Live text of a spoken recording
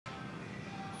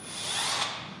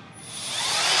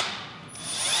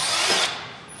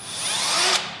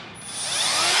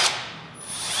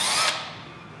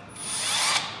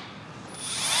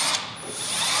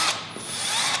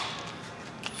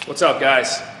What's up,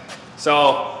 guys?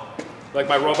 So, like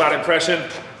my robot impression,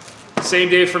 same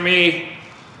day for me,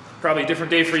 probably a different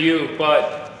day for you,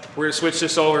 but we're gonna switch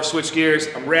this over, switch gears.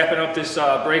 I'm wrapping up this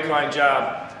brake line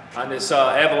job on this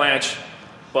Avalanche,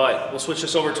 but we'll switch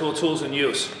this over to a Toolz In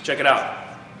Use. Check it out.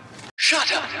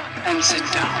 Shut up and sit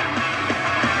down.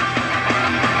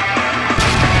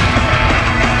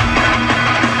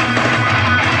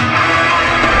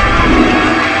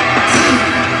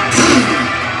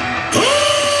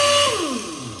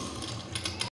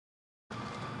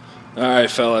 All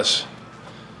right, fellas.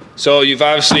 So you've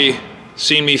obviously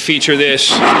seen me feature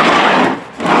this in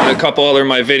a couple other of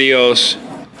my videos.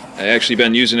 I've actually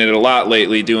been using it a lot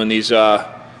lately, doing these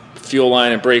fuel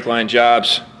line and brake line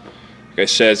jobs. Like I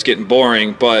said, it's getting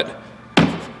boring, but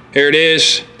here it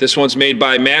is. This one's made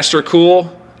by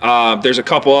MasterCool. There's a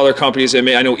couple other companies that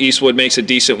I know Eastwood makes a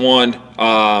decent one.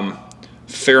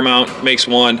 Fairmount makes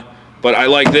one, but I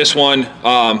like this one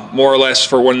more or less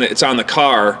for when it's on the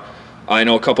car. I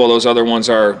know a couple of those other ones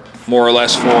are more or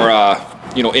less for,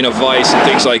 you know, in a vise and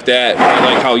things like that.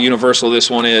 I like how universal this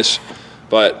one is.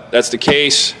 But that's the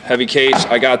case, heavy case.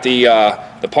 I got the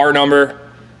part number.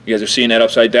 You guys are seeing that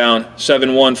upside down,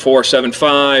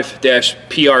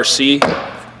 71475-PRC.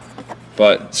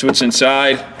 But see what's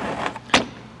inside.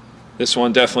 This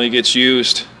one definitely gets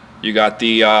used. You got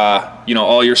the, you know,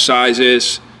 all your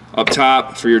sizes up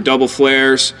top for your double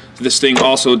flares. This thing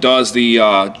also does the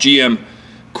GM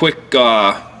quick,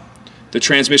 the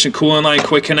transmission coolant line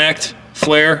quick connect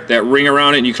flare, that ring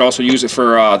around it, and you can also use it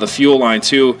for the fuel line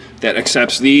too, that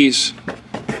accepts these.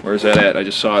 Where's that at? I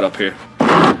just saw it up here.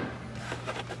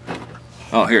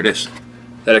 Oh, here it is.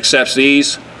 That accepts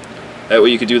these. That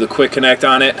way you could do the quick connect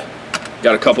on it.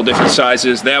 Got a couple different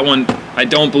sizes. That one I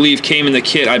don't believe came in the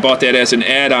kit. I bought that as an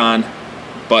add-on,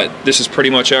 but this is pretty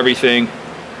much everything.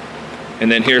 And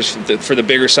then here's for the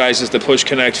bigger sizes, the push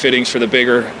connect fittings for the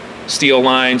bigger steel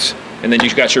lines, and then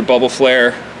you've got your bubble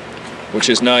flare, which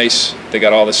is nice. They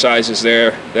got all the sizes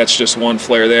there. That's just one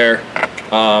flare there.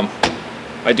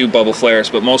 I do bubble flares,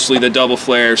 but mostly the double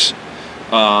flares,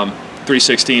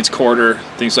 3/16, quarter,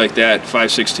 things like that,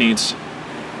 5/16.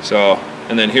 So,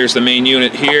 and then here's the main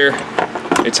unit here.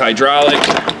 It's hydraulic.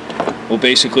 Well,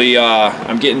 basically,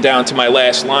 I'm getting down to my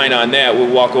last line on that.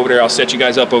 We'll walk over there. I'll set you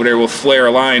guys up over there. We'll flare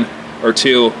a line or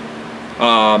two.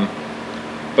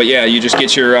 But yeah, you just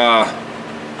get your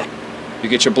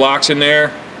blocks in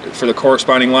there for the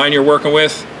corresponding line you're working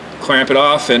with, clamp it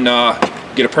off, and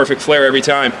get a perfect flare every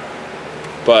time.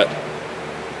 But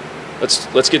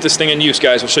let's get this thing in use,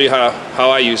 guys. We'll show you how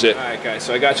I use it. All right, guys.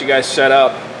 So I got you guys set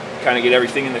up, kind of get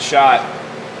everything in the shot.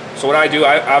 So what I do,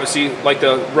 I obviously like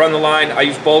to run the line. I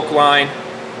use bulk line.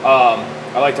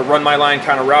 I like to run my line,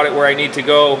 kind of route it where I need to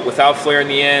go without flaring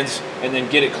the ends, and then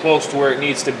get it close to where it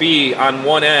needs to be on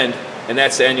one end. And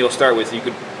that's the end you'll start with. You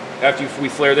could, after we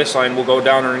flare this line, we'll go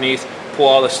down underneath, pull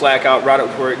all the slack out, route it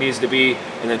to where it needs to be,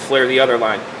 and then flare the other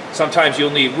line. Sometimes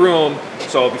you'll need room,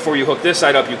 so before you hook this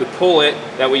side up, you could pull it.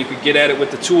 That way you could get at it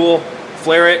with the tool,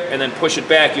 flare it, and then push it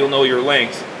back. You'll know your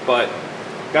length. But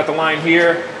got the line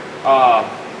here.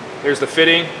 There's the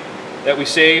fitting that we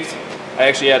saved. I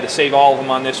actually had to save all of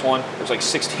them on this one. There's like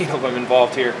 16 of them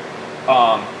involved here.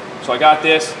 So I got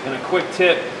this, and a quick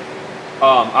tip.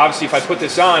 Obviously, if I put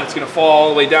this on, it's going to fall all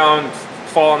the way down,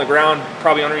 fall on the ground,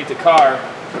 probably underneath the car.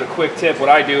 But a quick tip, what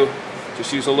I do,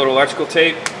 just use a little electrical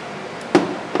tape,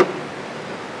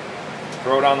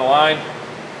 throw it on the line,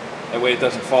 that way it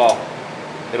doesn't fall.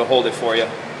 It'll hold it for you,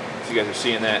 if you guys are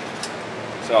seeing that.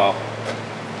 So,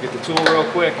 get the tool real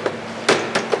quick.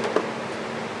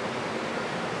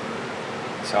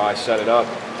 That's how I set it up.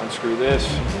 Unscrew this.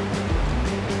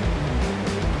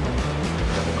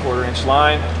 Got the 1/4 inch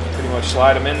line. Pretty much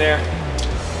slide them in there.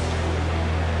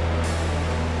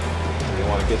 You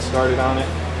want to get started on it.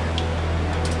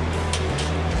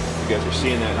 You guys are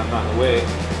seeing that, and I'm not in the way.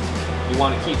 You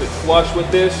want to keep it flush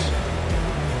with this.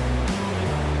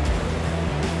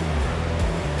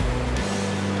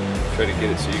 Try to get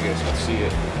it so you guys can see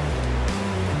it.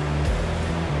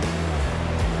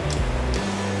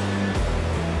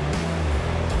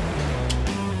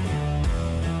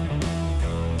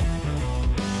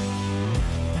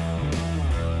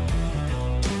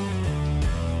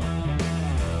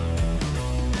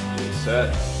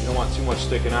 Set. You don't want too much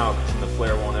sticking out because then the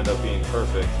flare won't end up being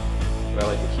perfect. But I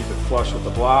like to keep it flush with the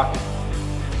block.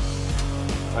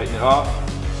 Tighten it off.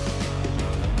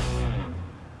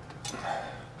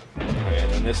 Okay,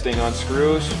 and then this thing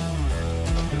unscrews.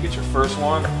 You get your first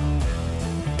one.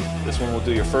 This one will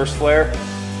do your first flare.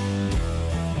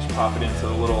 Just pop it into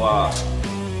the little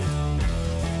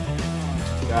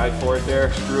guide for it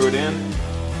there. Screw it in.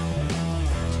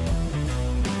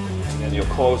 then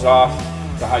you'll close off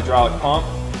the hydraulic pump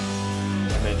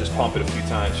and then just pump it a few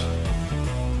times.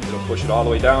 It'll push it all the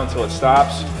way down until it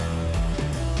stops.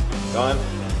 Done.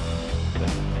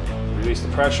 Then release the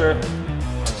pressure,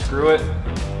 unscrew it.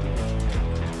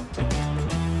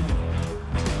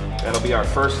 That'll be our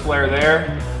first flare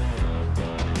there.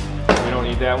 We don't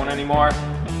need that one anymore.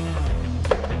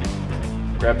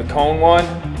 Grab the cone one.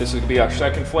 This is gonna be our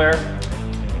second flare,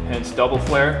 hence double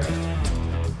flare.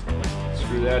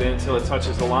 Screw that in until it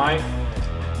touches the line.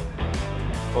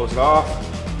 Close it off.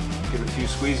 Give it a few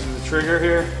squeezes of the trigger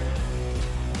here.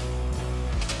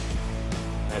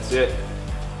 That's it.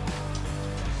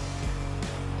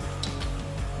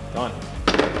 Done.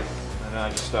 And then I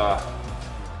just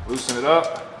loosen it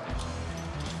up,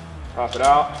 pop it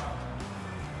out.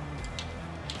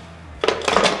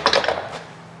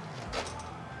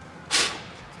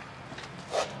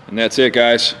 And that's it,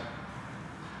 guys.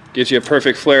 Gives you a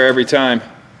perfect flare every time.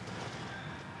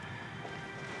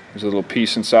 There's a little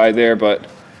piece inside there, but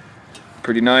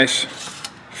pretty nice.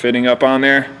 Fitting up on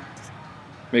there.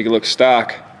 Make it look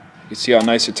stock. You can see how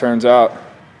nice it turns out.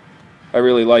 I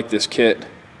really like this kit.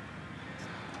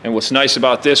 And what's nice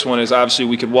about this one is obviously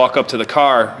we could walk up to the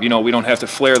car. You know, we don't have to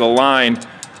flare the line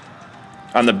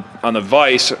on the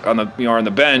vise, on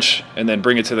the bench, and then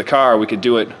bring it to the car. We could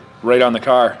do it right on the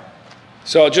car.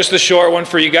 So just a short one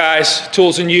for you guys.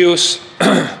 Tools in use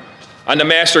on the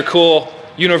MasterCool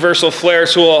universal flare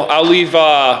tool. I'll leave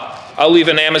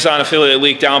an Amazon affiliate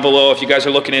link down below if you guys are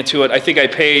looking into it. I think I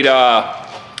paid, I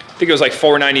think it was like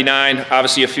 $4.99,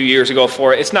 obviously a few years ago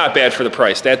for it. It's not bad for the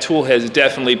price. That tool has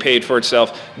definitely paid for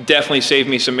itself. Definitely saved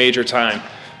me some major time.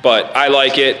 But I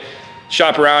like it.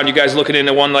 Shop around. You guys looking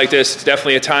into one like this, it's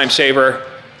definitely a time saver.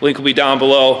 Link will be down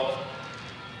below.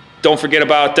 Don't forget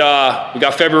about, we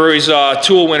got February's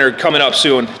tool winter coming up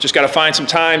soon. Just got to find some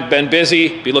time. Been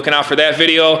busy. Be looking out for that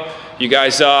video. You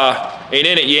guys ain't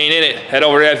in it, you ain't in it. Head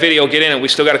over to that video, get in it. We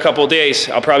still got a couple of days.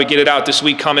 I'll probably get it out this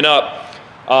week coming up.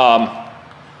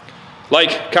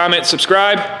 Like, comment,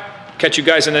 subscribe. Catch you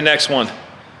guys in the next one.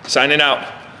 Signing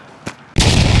out.